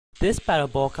This battle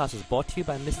broadcast was brought to you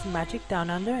by Mr. Magic Down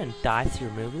Under and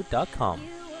DiceRemoval.com.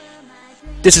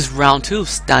 This is round 2 of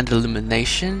standard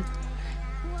elimination,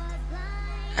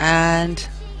 and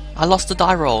I lost the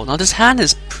die roll. Now this hand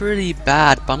is pretty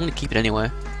bad, but I'm going to keep it anyway,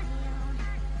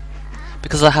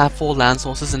 because I have 4 land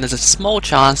sources and there's a small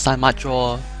chance I might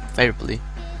draw favorably.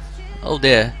 Oh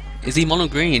dear, is he mono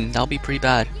green? That'll be pretty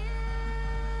bad.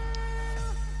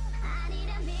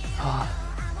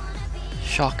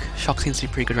 Shock seems to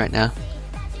be pretty good right now.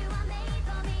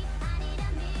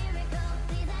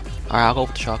 Alright, I'll go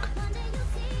with the shock.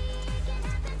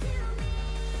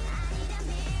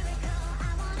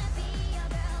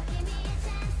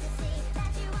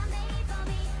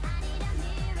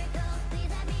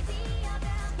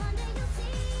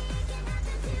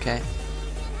 Okay.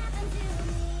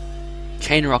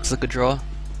 Chain Rock's a good draw.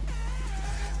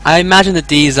 I imagine that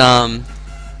these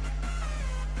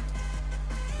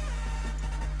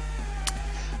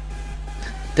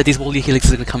woolly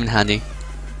helixes are gonna come in handy.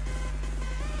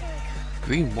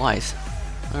 Green white.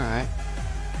 Alright.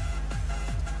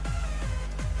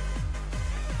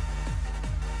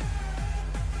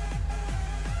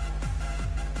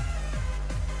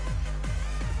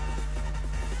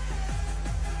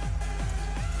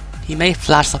 He may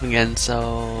flash something again,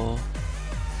 so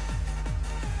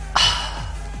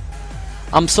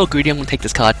I'm so greedy I'm gonna take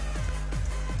this card.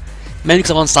 Mainly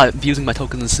because I want to start abusing my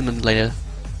tokens and sooner later.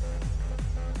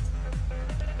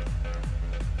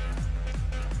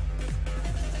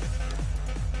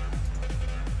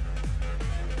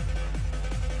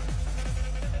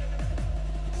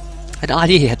 I had no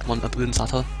idea he had a balloon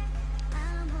starter.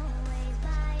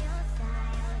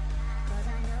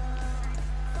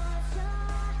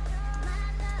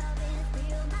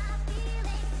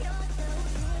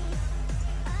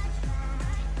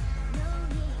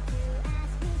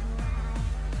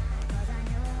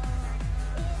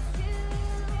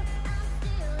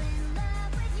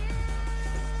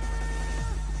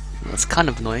 That's kind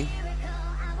of annoying.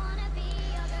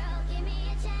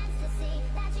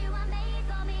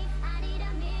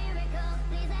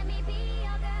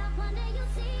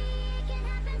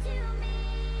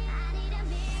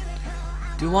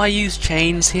 Do I use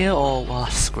chains here or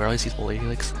square? I always use woolly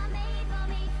helix.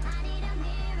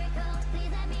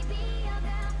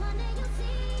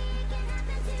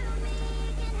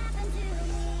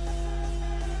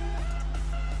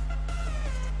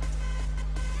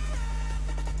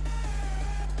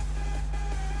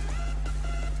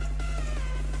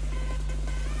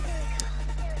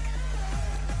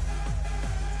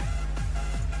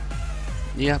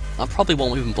 Yeah, I probably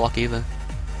won't even block either.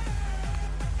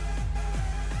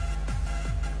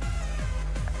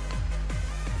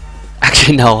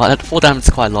 Actually no, 4 damage is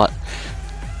quite a lot.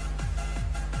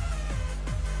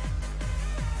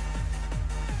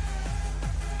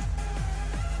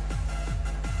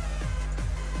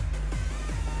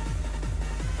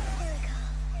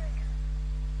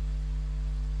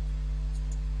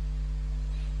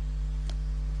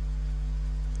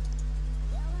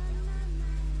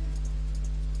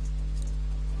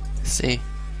 Let's see.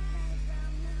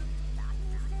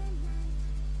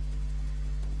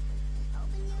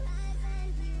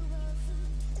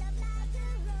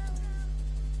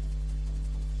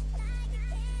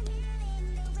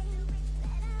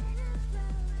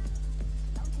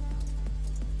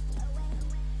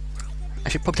 I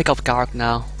should probably take off Garrick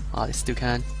now. I still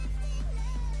can.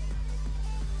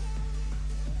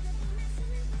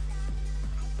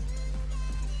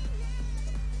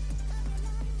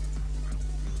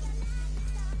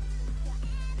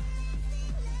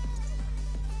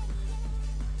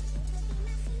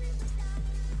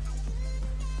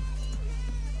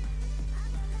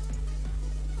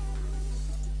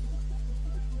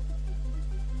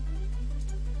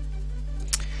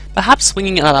 Perhaps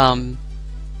swinging at oh,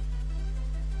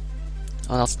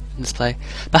 that's misplay.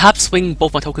 Perhaps swinging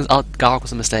both my tokens out Garrick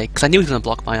was a mistake, because I knew he was gonna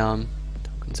block my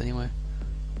tokens anyway.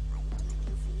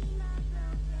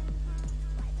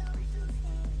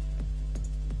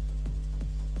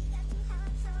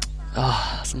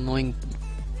 Ah, that's annoying.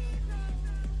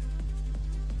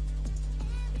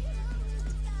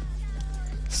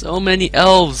 So many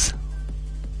elves.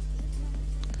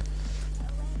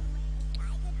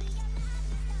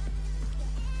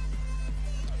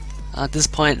 At this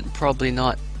point, probably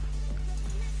not.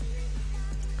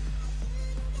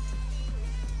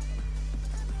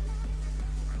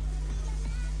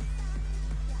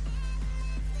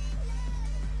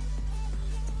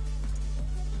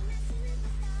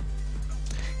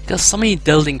 Got so many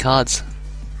building cards.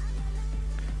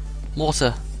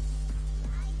 Mortar.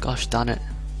 Gosh darn it.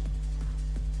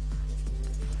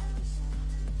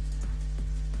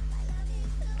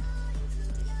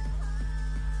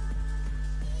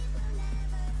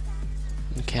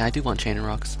 Okay, I do want Chain and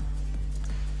Rocks.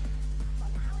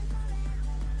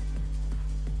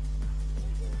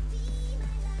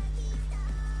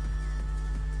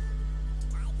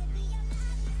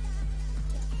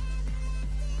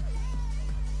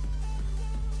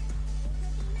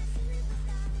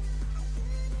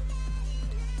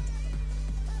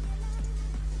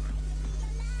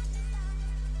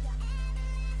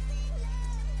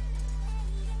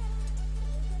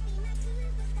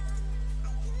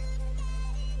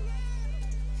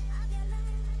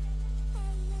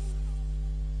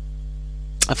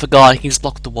 I forgot, he just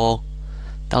blocked the wall.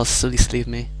 That was silly of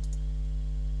me.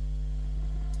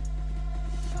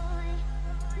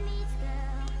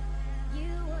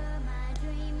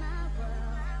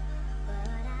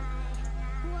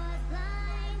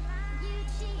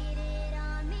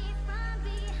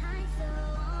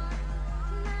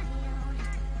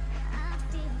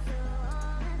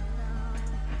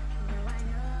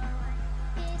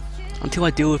 Until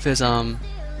I deal with his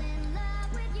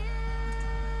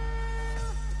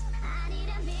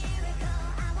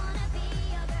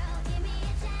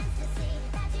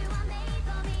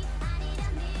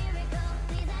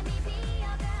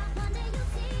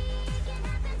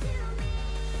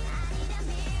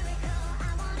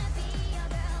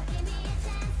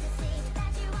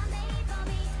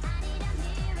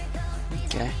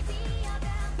okay.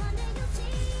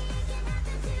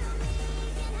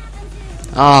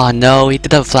 Oh no, he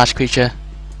did have a flash creature.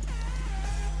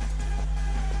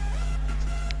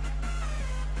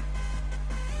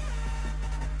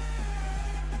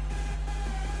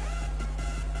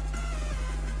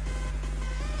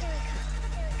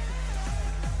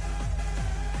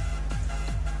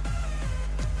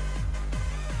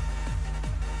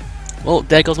 Well,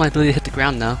 there goes my ability to hit the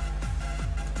ground now.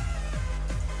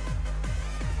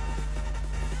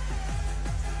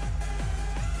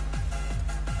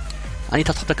 I need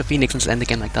to top like a Phoenix and end the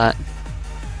game like that.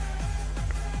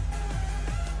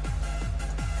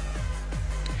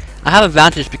 I have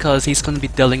advantage because he's going to be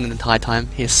dealing the entire time.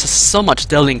 He has so much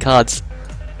dealing cards.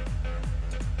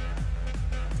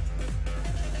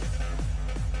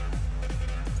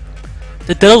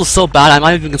 The deal is so bad I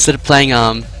might even consider playing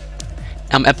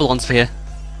Epilons for here.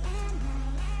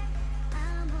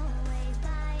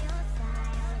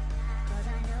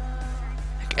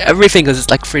 Everything is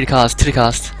like free to cast, 2 to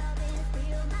cast.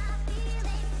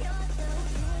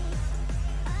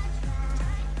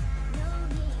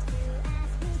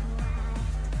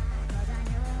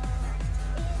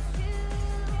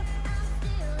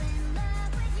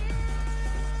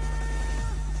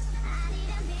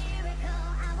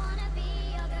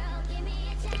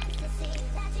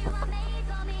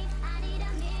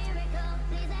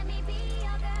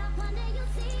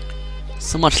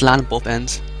 So much land at both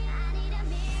ends.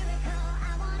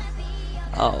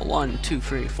 1, 2,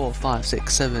 3, 4, 5,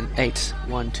 6, 7, 8.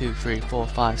 1, 2, 3, 4,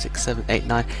 5, 6, 7, 8,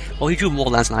 9. Well, he drew more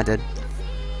lands than I did.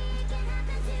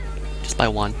 Just by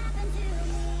 1.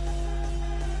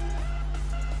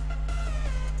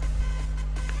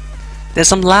 There's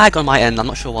some lag on my end, I'm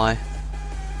not sure why.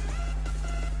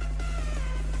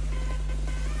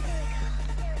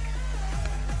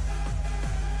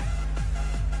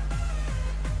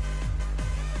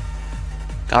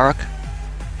 Garruk?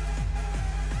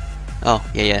 Oh,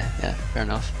 yeah, fair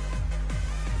enough.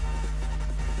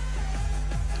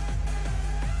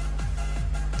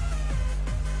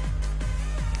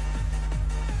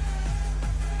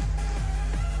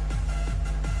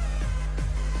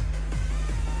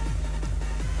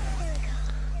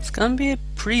 It's gonna be a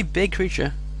pretty big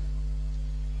creature.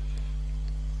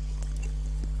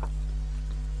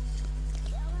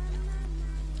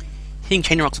 Hitting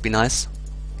Chain Rocks would be nice.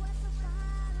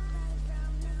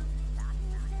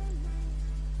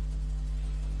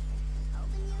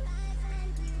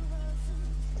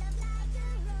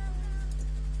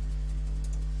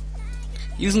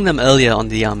 Using them earlier on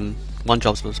the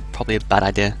 1-drops was probably a bad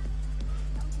idea.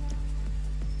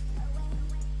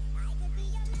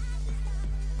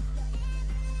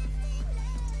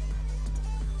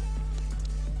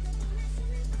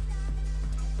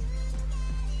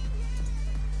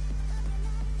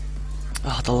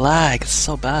 Oh, the lag is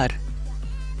so bad.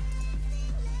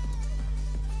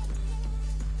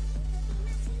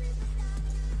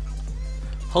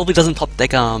 Hopefully it doesn't top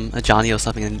deck a Johnny or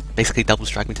something and basically double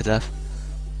strike me to death.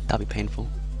 That'd be painful.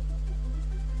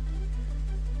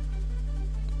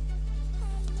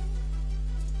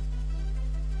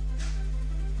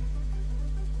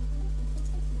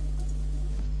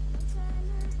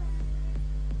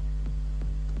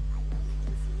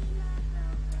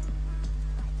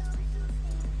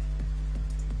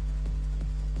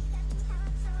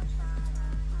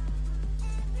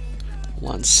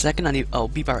 1 second, I'll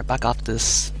be right back after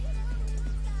this.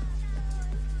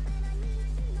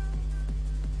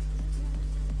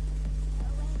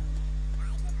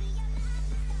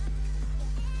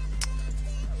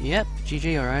 Yep,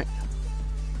 GG, alright.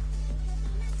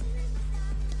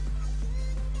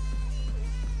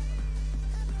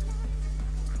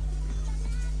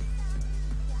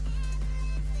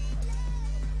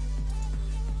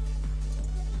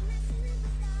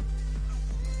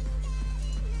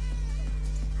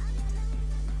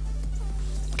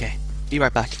 Okay, be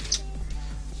right back.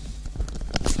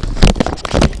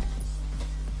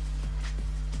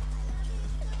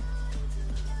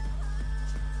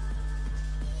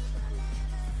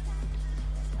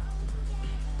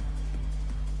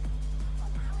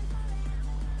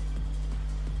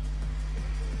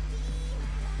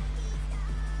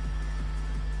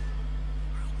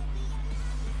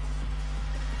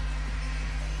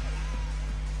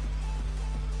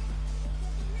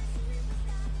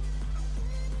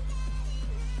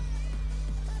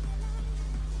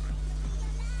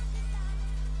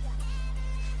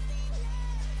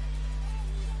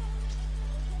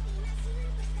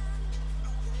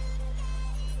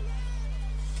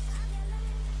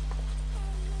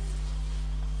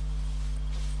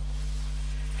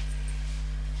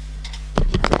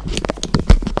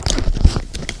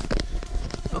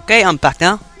 Okay, I'm back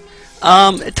now.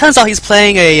 It turns out he's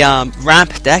playing a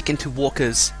ramp deck into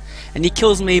walkers, and he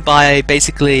kills me by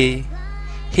basically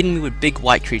hitting me with big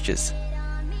white creatures.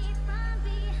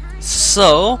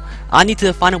 So I need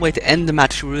to find a way to end the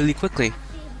match really quickly.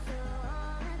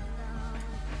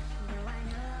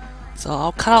 So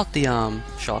I'll cut out the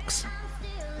shocks.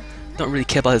 Don't really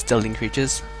care about his deadly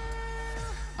creatures.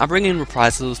 I'll bring in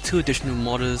reprisals, 2 additional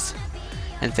mortars,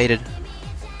 and faded.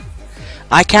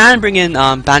 I can bring in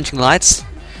banishing lights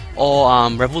or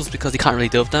revels because he can't really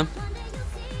deal with them.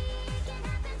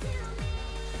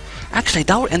 Actually,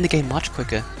 that would end the game much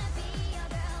quicker.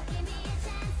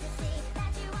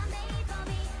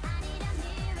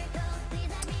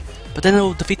 But then it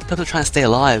will defeat the purpose of trying to stay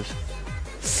alive.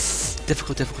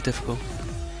 Difficult, difficult, difficult.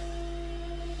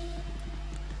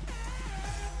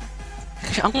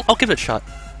 Actually, I'll give it a shot.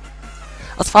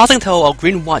 As far as I can tell, our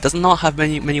green-white does not have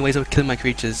many ways of killing my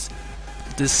creatures.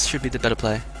 This should be the better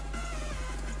play.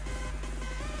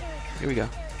 Here we go.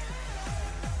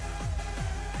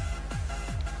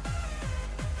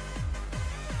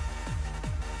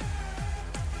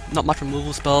 Not much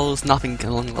removal spells, nothing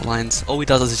along the lines. All he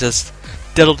does is just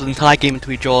diddle the entire game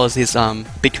until he draws his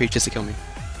big creatures to kill me.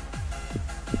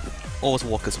 Or his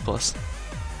walkers, of course.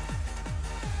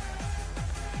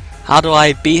 How do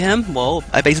I beat him? Well,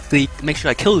 I basically make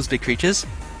sure I kill his big creatures.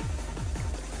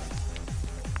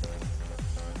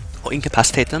 Or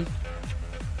incapacitate them.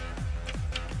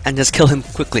 And just kill him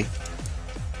quickly.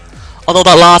 Although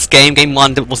that last game, game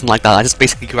 1, it wasn't like that. I just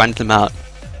basically grinded him out.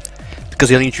 Because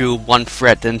he only drew 1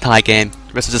 threat the entire game.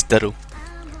 The rest was just diddle.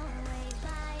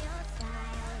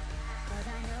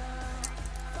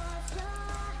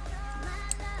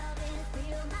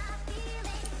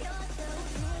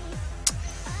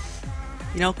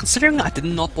 You know, considering I did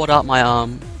not bought out my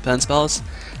burn spells,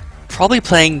 probably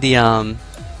playing the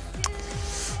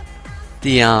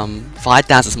fire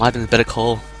dances might have been a better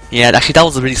call. Yeah, actually that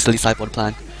was a really silly sideboard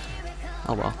plan.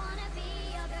 Oh well.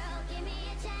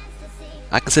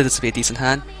 I consider this to be a decent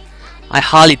hand. I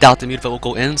highly doubt the Gw Devo will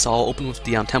go in, so I'll open with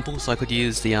the temple so I could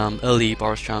use the early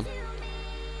Boros Charm.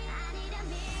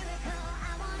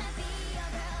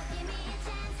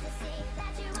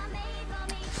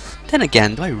 Then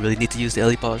again, do I really need to use the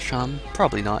early Boros Charm?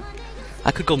 Probably not.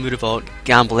 I could go Gw Devo,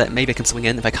 gamble it, maybe I can swing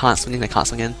in. If I can't swing in, I can't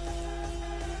swing in.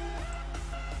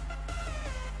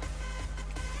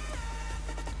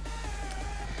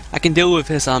 I can deal with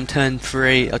his turn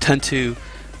 3 or turn 2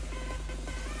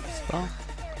 spell.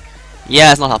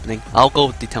 Yeah, it's not happening. I'll go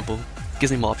with the temple.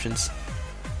 Gives me more options.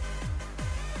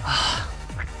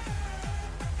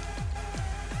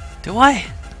 Do I?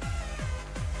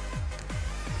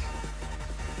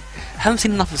 I haven't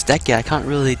seen enough of his deck yet. I can't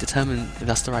really determine if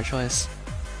that's the right choice.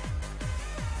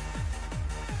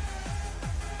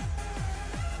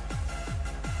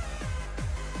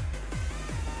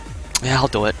 Yeah, I'll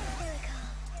do it.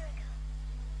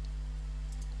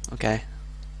 Okay.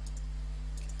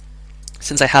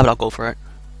 Since I have it, I'll go for it.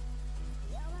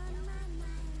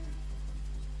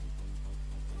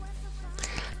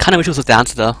 Kinda wish it was a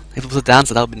dancer though. If it was a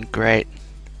dancer, that would've been great.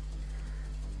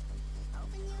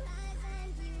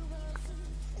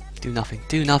 Do nothing.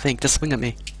 Do nothing. Just swing at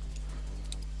me.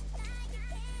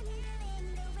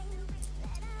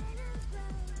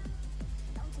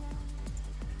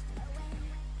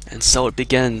 And so it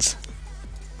begins.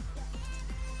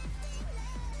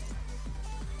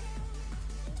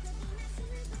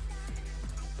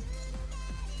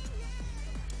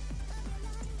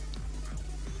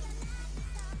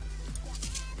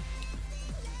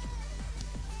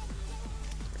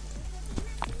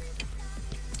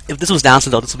 If this was down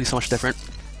though, this would be so much different.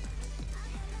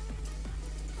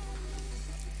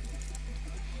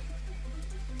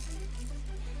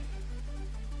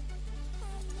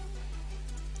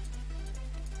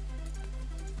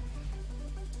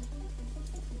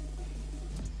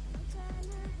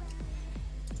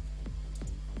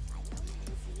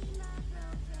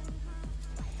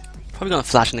 Probably gonna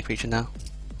flash in the creature now.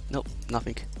 Nope,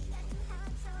 nothing.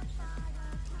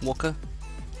 Walker.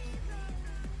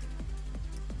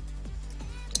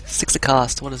 6 to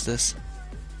cast, what is this?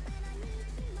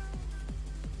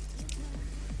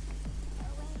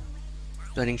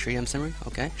 Burning Tree, Simmering,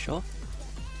 okay, sure.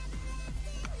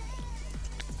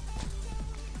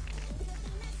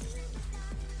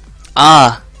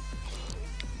 Ah!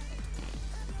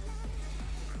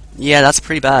 Yeah, that's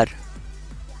pretty bad.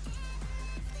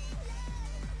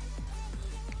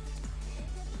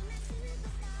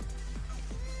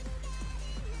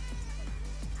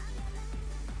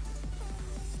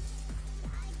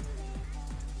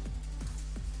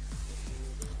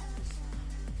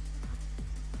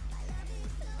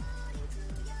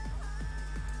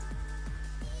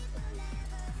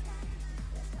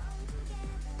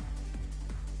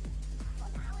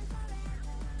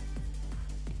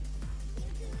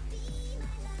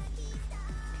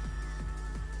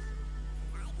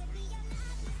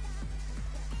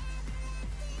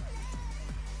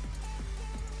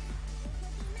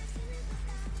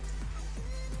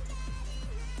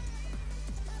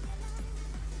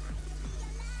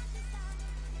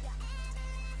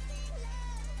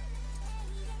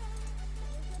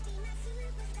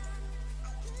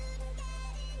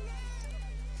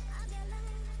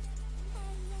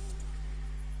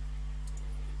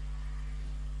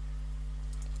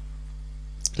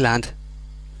 Land.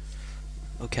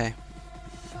 Okay.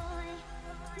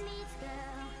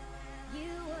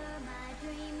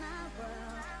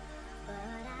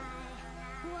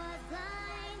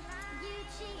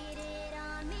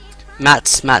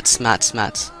 Mats. Damage.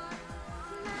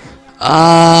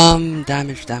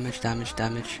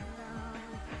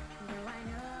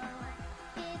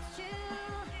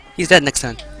 He's dead next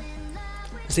turn.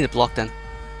 Just need to block then.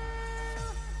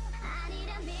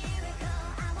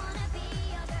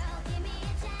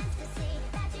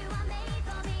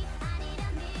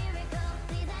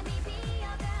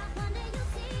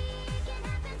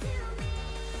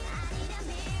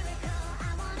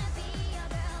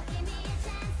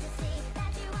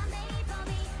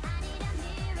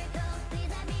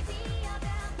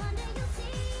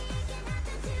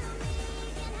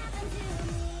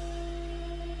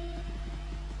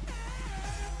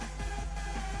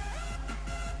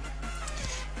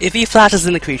 If he flashes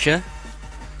in the creature,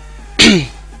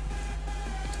 if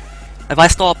I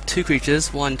stop 2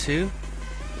 creatures, 1, 2,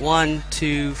 1,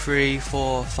 2, 3,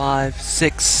 4, 5,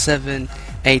 6, 7,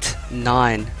 8,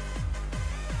 9.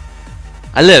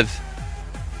 I live.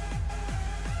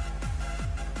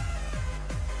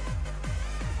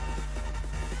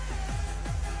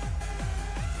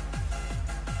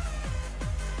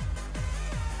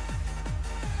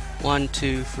 One,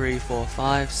 2, 3, 4,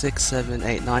 5, 6, 7,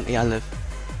 8, 9. Yeah, I live.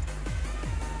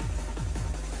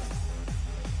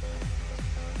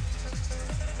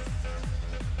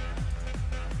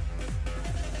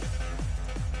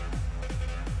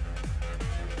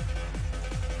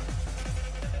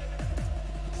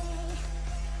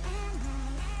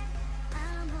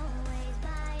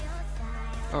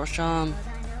 Force Charm,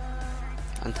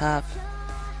 untap,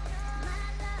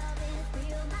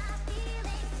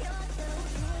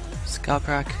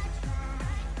 Skullcrack,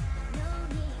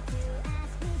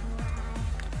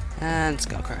 and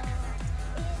Skullcrack.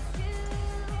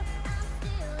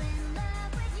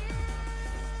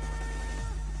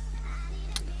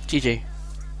 GG.